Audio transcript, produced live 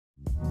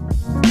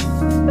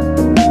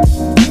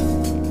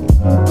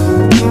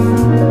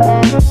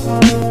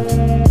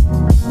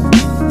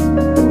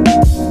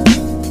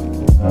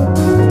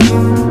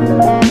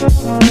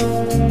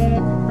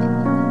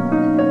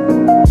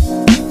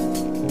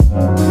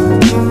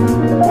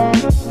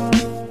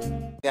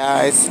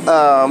guys,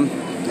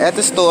 at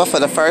the store for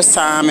the first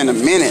time in a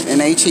minute,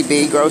 in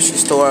H-E-B grocery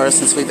store,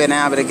 since we've been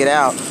able to get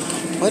out.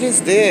 What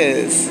is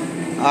this?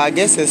 I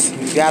guess it's,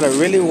 you gotta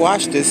really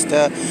wash this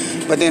stuff,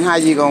 but then how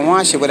you gonna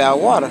wash it without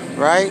water,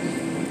 right?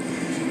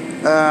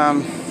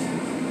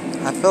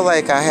 I feel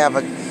like I have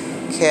a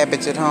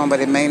cabbage at home, but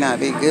it may not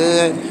be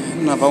good. I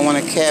don't know if I want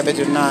a cabbage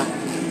or not.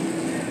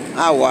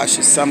 I'll wash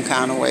it some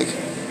kind of way.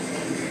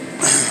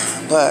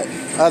 But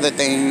other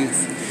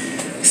things,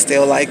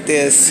 still like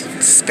this.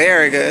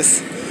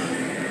 Asparagus.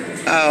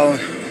 Oh,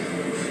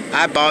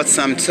 I bought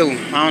some too.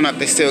 I don't know if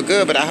they're still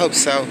good, but I hope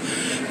so.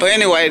 But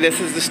anyway, this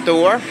is the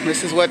store.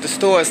 This is what the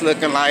store is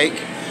looking like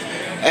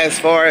as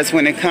far as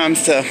when it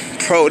comes to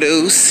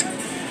produce.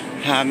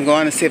 I'm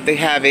going to see if they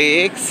have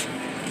eggs.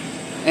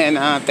 And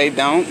if they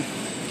don't,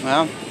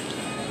 well,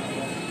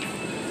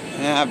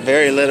 they have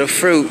very little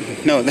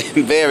fruit. No,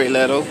 very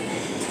little.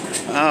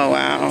 Oh,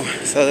 wow.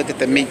 So look at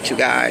the meat, you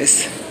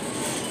guys.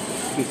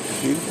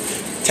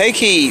 Take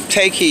heed,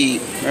 take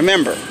heed.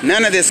 Remember,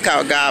 none of this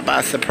caught God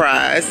by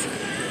surprise.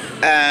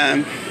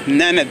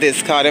 None of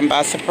this caught him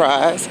by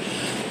surprise.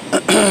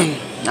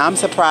 I'm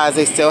surprised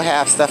they still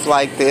have stuff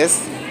like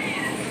this.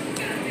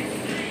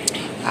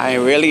 I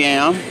really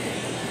am.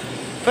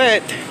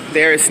 But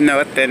there is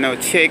nothing, no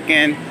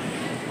chicken,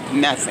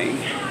 nothing.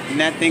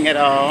 Nothing at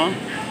all.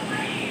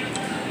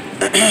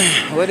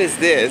 What is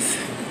this?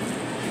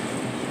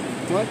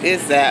 What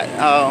is that?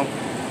 Oh,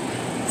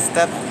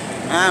 stuff.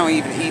 I don't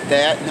even eat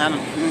that. I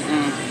don't,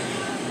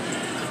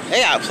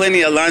 They got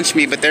plenty of lunch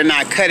meat, but they're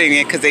not cutting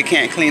it because they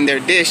can't clean their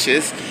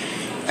dishes.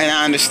 And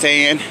I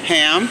understand.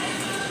 Ham.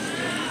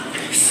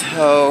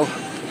 So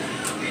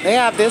they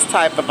have this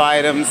type of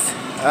items.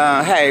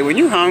 Hey, when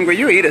you're hungry,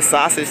 you eat a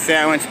sausage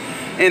sandwich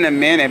in a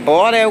minute.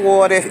 Boil that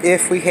water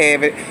if we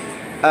have it.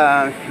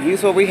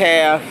 Use what we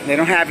have. They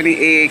don't have any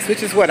eggs,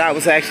 which is what I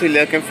was actually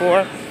looking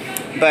for.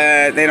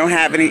 But they don't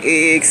have any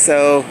eggs,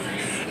 so...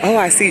 Oh,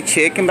 I see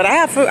chicken, but I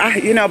have food.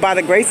 You know, by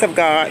the grace of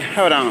God,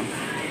 hold on.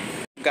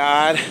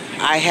 God,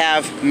 I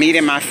have meat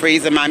in my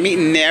freezer. My meat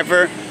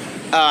never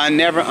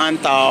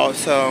unthawed,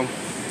 so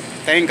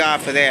thank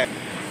God for that.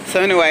 So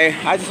anyway,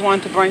 I just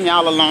wanted to bring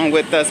y'all along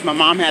with us. My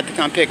mom had to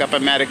come pick up a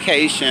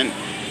medication,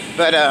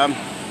 but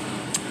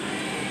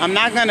I'm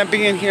not gonna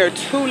be in here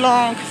too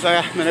long because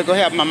I'm gonna go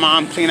help my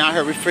mom clean out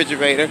her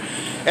refrigerator.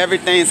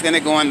 Everything's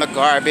gonna go in the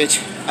garbage,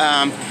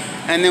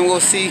 and then we'll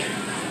see.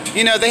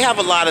 You know, they have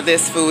a lot of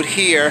this food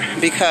here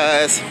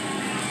because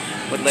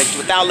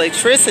without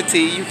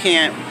electricity, you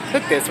can't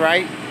cook this,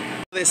 right?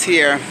 This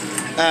here.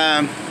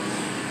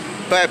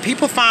 But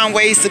people find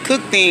ways to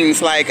cook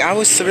things. Like, I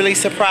was really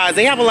surprised.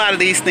 They have a lot of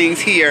these things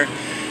here.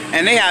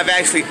 And they have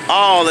actually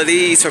all of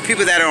these for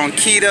people that are on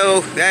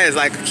keto. That is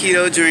like a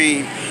keto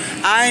dream.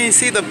 I didn't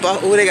see the,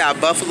 oh, they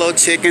got buffalo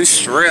chicken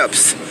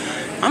strips.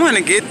 I'm gonna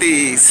get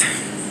these.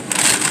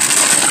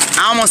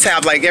 I almost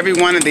have like every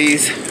one of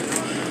these.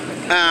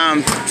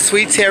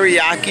 Sweet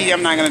teriyaki,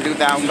 I'm not gonna do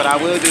that one, but I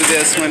will do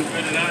this one.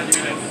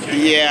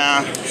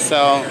 Yeah,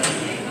 so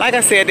like I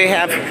said, they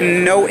have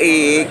no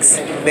eggs.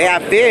 They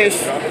have fish.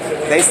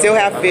 They still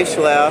have fish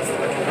left.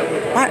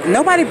 What?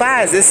 Nobody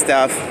buys this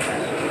stuff.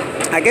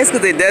 I guess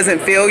because it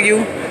doesn't fill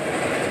you,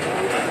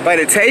 but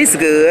it tastes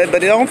good,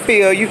 but it don't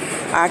fill you.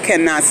 I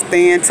cannot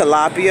stand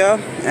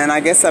tilapia, and I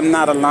guess I'm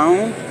not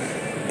alone.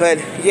 But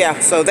yeah,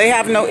 so they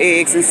have no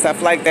eggs and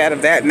stuff like that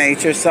of that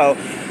nature. So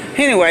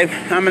anyway,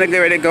 I'm gonna get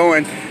ready to go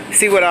and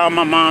see what all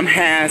my mom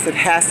has. It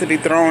has to be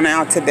thrown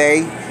out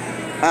today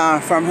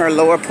from her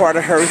lower part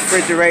of her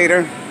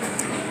refrigerator.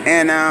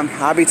 And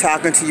I'll be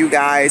talking to you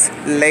guys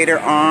later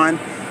on.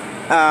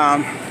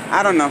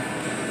 I don't know.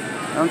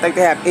 I don't think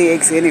they have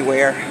eggs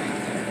anywhere.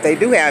 If they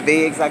do have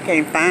eggs, I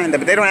can't find them,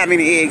 but they don't have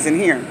any eggs in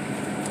here.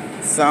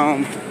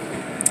 So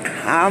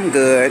I'm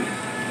good.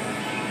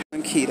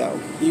 Keto.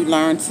 You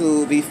learn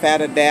to be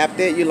fat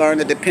adapted. You learn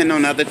to depend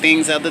on other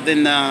things other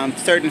than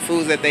certain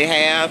foods that they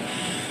have.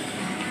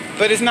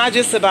 But it's not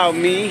just about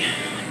me.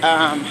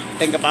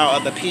 Think about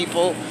other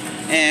people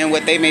and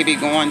what they may be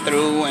going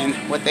through and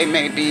what they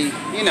may be,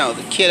 you know,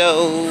 the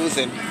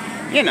kiddos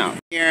and, you know,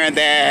 here and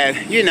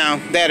that, you know,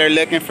 that are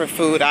looking for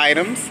food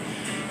items.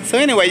 So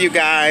anyway, you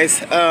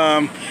guys,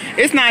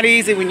 it's not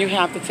easy when you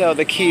have to tell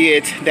the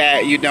kids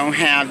that you don't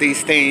have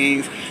these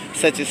things,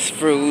 such as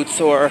fruits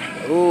or,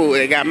 ooh,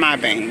 they got my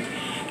vein,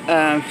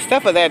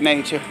 stuff of that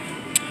nature.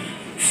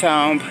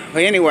 So,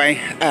 but anyway,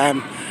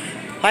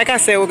 like I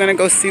said, we're gonna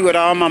go see what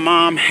all my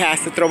mom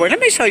has to throw away. Let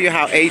me show you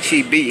how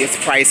H-E-B is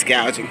price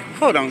gouging.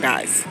 Hold on,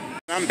 guys.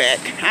 I'm back.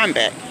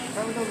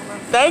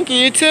 Thank you,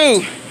 you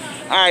too.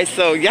 All right,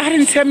 so y'all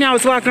didn't tell me I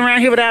was walking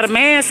around here without a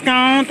mask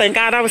on. Thank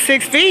God I was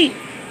 6 feet,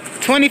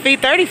 20 feet,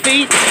 30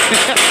 feet.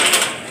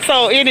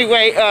 So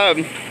anyway,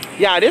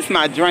 yeah, this is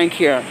my drink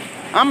here.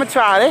 I'm gonna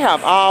try. They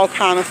have all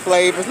kind of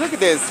flavors. Look at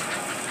this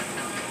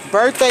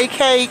birthday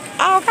cake.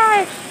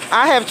 Okay,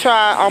 I have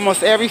tried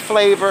almost every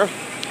flavor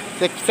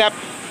except,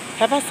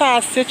 have I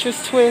tried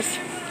citrus twist?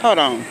 Hold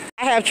on.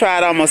 I have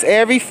tried almost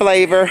every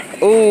flavor.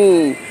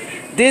 Ooh,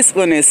 this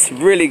one is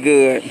really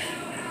good.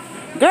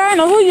 Girl, I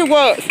know who you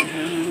was.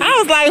 I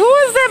was like, who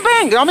is that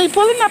bang? Don't be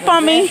pulling up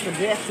on me.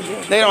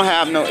 They don't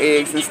have no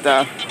eggs and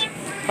stuff.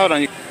 Hold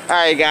on.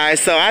 Alright guys,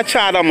 so I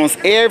tried almost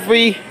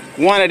every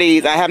one of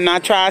these. I have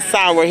not tried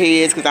sour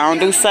heads because I don't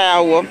do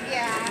sour.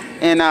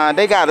 And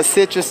they got a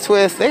citrus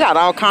twist. They got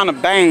all kind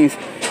of bangs.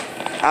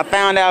 I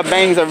found out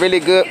bangs are really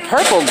good.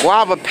 Purple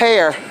guava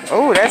pear.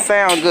 Oh, that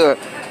sounds good.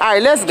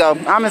 Alright, let's go.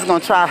 I'm just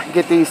gonna try to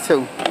get these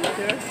two.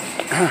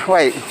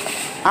 Wait,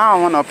 I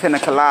don't want no pina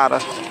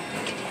colada.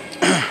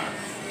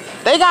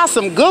 They got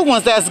some good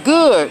ones that's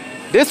good.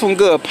 This one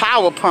good,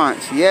 Power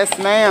Punch. Yes,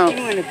 ma'am.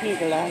 You want a pina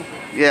colada?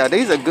 Yeah,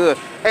 these are good.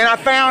 And I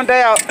found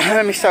out,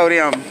 let me show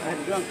them.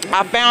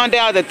 I found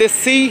out that this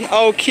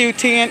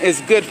CoQ10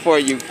 is good for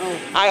you. Oh.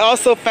 I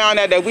also found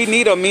out that we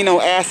need amino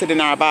acid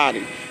in our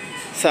body.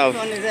 So, which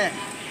one is that?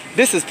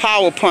 This is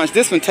Power Punch.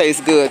 This one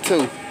tastes good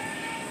too.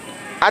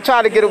 I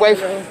try to get away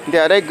from,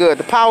 yeah, they good.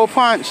 The Power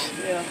Punch.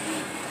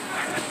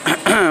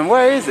 Yeah.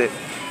 Where is it?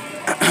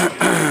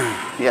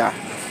 Yeah.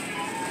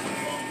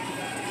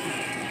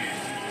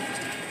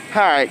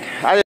 All right,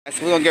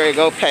 we're gonna get ready to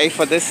go pay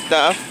for this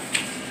stuff.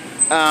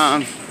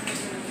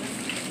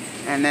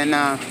 And then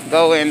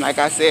go in, like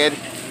I said,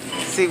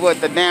 see what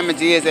the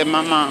damage is at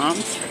my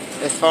mom's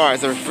as far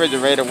as the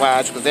refrigerator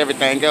wise, because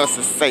everything else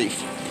is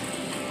safe.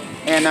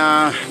 And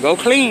go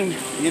clean,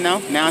 you know.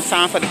 Now it's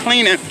time for the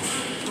cleaning.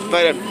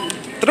 But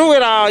through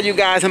it all, you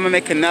guys, I'm gonna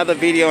make another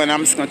video and I'm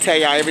just gonna tell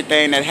y'all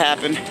everything that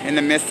happened in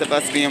the midst of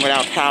us being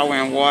without power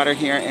and water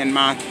here in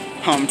my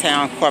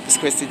hometown, Corpus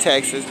Christi,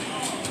 Texas.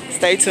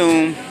 Stay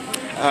tuned.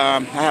 I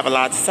have a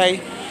lot to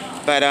say.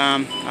 But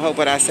I hope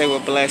what I say will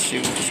bless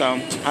you. So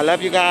I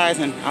love you guys,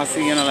 and I'll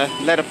see you in the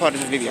later part of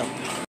this video.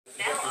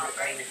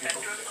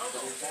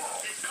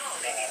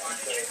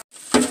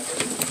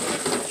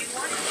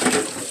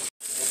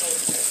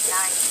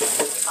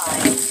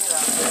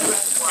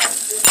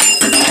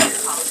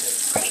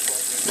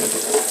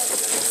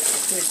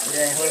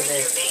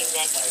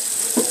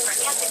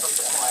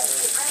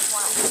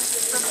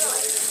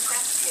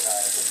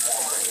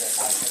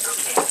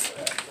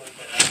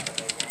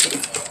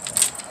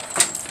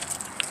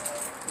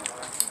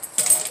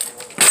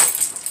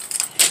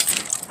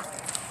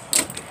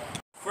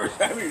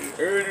 I mean,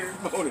 early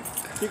this morning,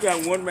 he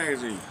got one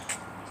magazine.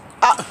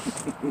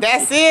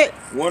 That's it?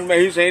 One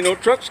magazine, ain't no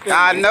trucks coming.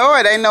 I know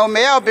it, ain't no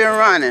mail been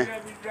running.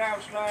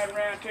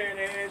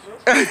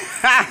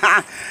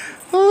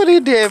 Oh, they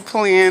did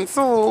plants.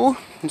 Oh,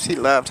 she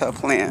loved her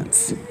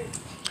plants.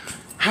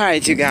 All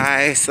right, you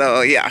guys.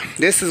 So, yeah,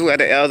 this is where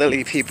the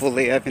elderly people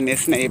live in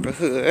this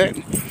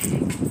neighborhood.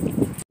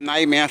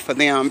 Nightmare for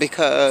them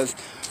because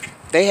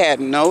they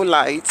had no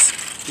lights.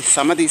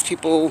 Some of these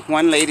people,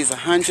 one lady's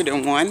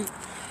 101.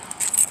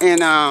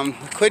 And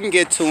couldn't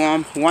get to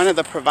them. One of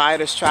the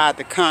providers tried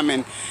to come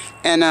and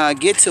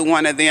get to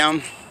one of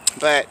them,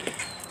 but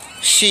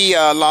she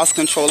lost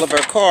control of her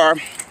car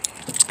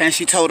and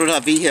she totaled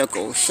her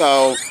vehicle.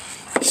 So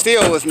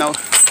still was no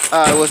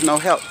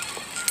help.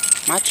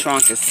 My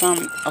trunk is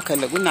okay,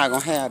 look, we're not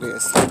gonna have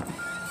this.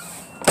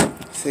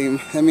 See,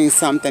 that means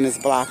something is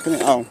blocking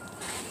it. Oh,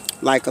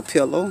 like a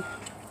pillow.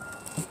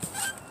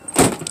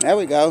 There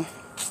we go.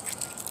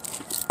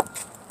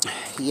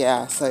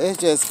 Yeah, so it's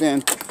just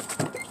been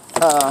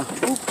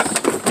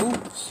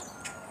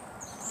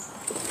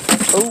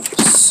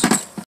oops.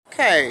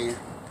 Okay.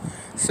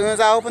 As soon as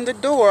I opened the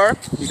door,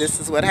 this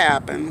is what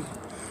happened.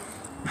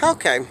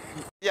 Okay.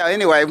 Yeah,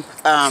 anyway,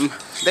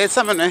 there's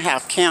some of them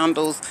have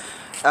candles,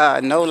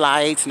 no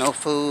lights, no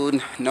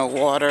food, no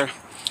water.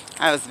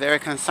 I was very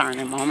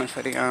concerning moment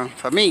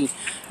for me.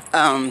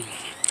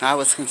 I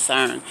was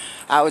concerned.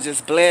 I was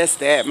just blessed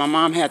that my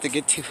mom had to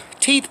get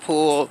teeth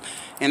pulled,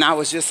 and I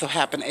was just so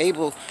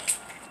able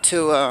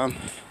to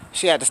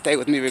she had to stay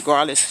with me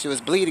regardless. She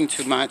was bleeding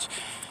too much.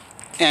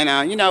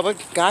 And, you know,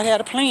 but God had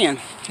a plan.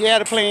 He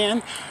had a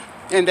plan.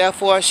 And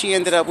therefore, she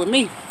ended up with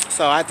me.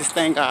 So I just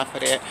thank God for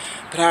that.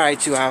 But all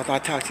right, you all, I'll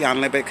talk to y'all in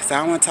a little bit because I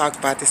don't want to talk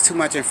about this too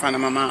much in front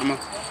of my mama.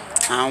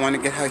 I don't want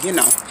to get her, you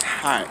know.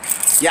 All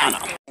right, y'all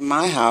know. In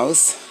my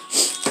house,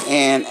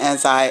 and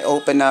as I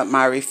open up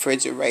my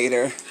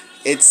refrigerator,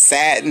 it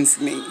saddens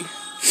me.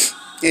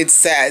 It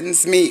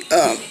saddens me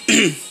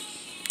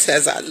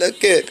as I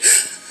look at,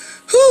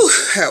 whew,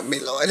 help me,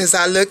 Lord, as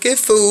I look at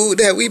food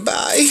that we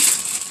buy,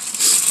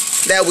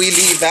 that we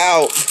leave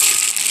out,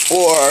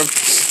 or,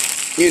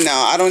 you know,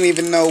 I don't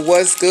even know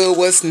what's good,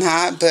 what's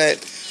not, but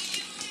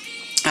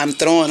I'm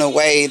throwing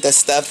away the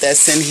stuff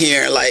that's in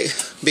here. Like,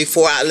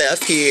 before I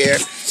left here,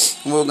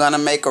 we're gonna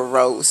make a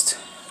roast.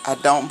 I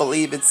don't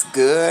believe it's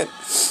good.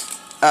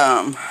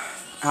 I'm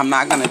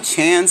not gonna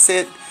chance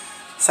it,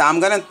 so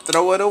I'm gonna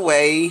throw it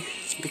away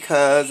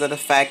because of the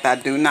fact I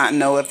do not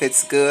know if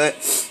it's good.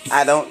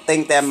 I don't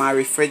think that my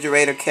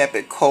refrigerator kept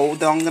it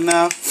cold long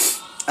enough.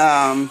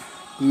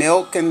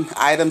 Milk and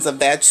items of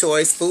that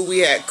choice, food we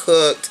had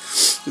cooked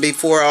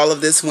before all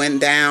of this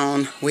went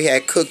down. We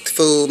had cooked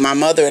food. My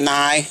mother and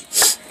I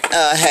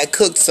had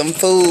cooked some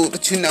food.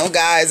 But you know,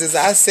 guys, as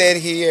I said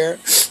here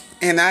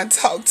and I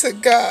talked to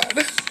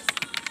God,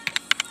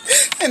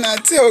 And I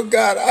tell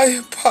God I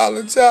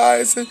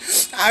apologize and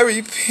I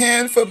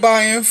repent for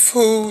buying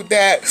food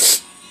that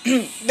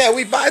that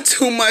we buy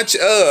too much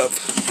of.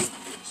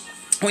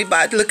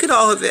 Look at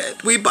all of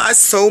that. We buy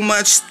so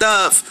much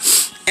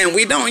stuff and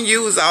we don't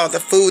use all the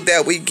food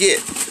that we get.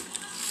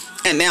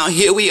 And now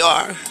here we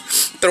are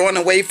throwing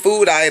away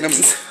food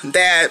items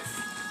that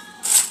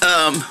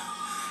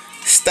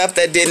stuff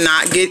that did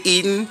not get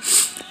eaten.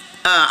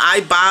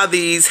 I buy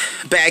these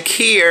back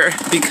here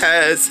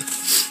because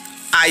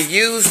I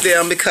use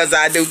them because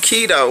I do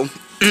keto.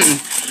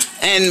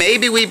 And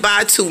maybe we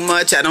buy too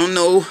much. I don't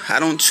know. I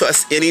don't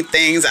trust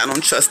anything. I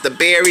don't trust the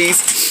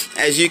berries.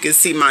 As you can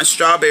see, my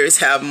strawberries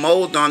have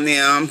mold on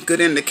them. Good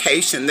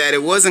indication that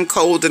it wasn't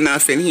cold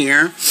enough in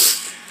here.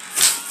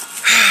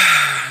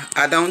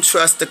 I don't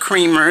trust the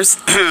creamers.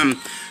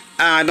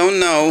 I don't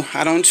know.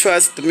 I don't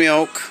trust the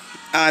milk.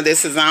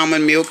 This is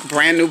almond milk,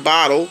 brand new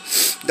bottle.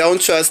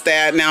 Don't trust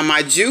that. Now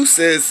my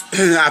juices,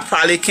 I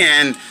probably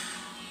can.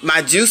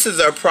 My juices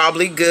are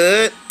probably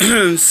good.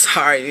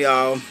 Sorry,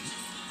 y'all.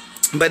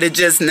 But it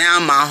just now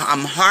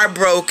I'm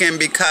heartbroken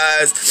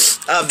because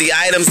of the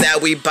items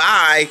that we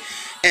buy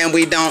and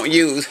we don't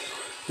use.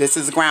 This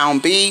is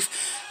ground beef.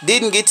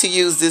 Didn't get to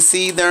use this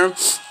either.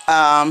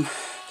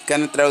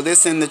 Gonna throw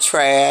this in the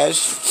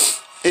trash.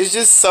 It's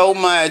just so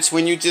much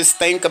when you just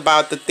think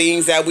about the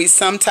things that we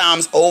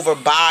sometimes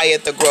overbuy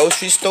at the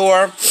grocery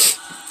store.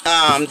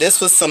 This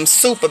was some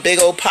soup, a big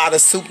old pot of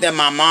soup that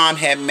my mom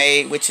had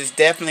made, which is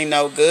definitely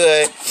no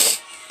good.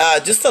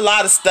 Just a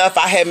lot of stuff.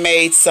 I had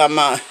made some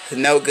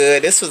no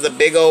good. This was a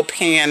big old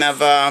pan of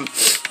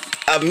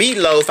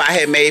meatloaf I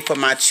had made for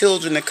my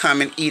children to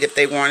come and eat if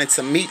they wanted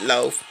some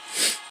meatloaf.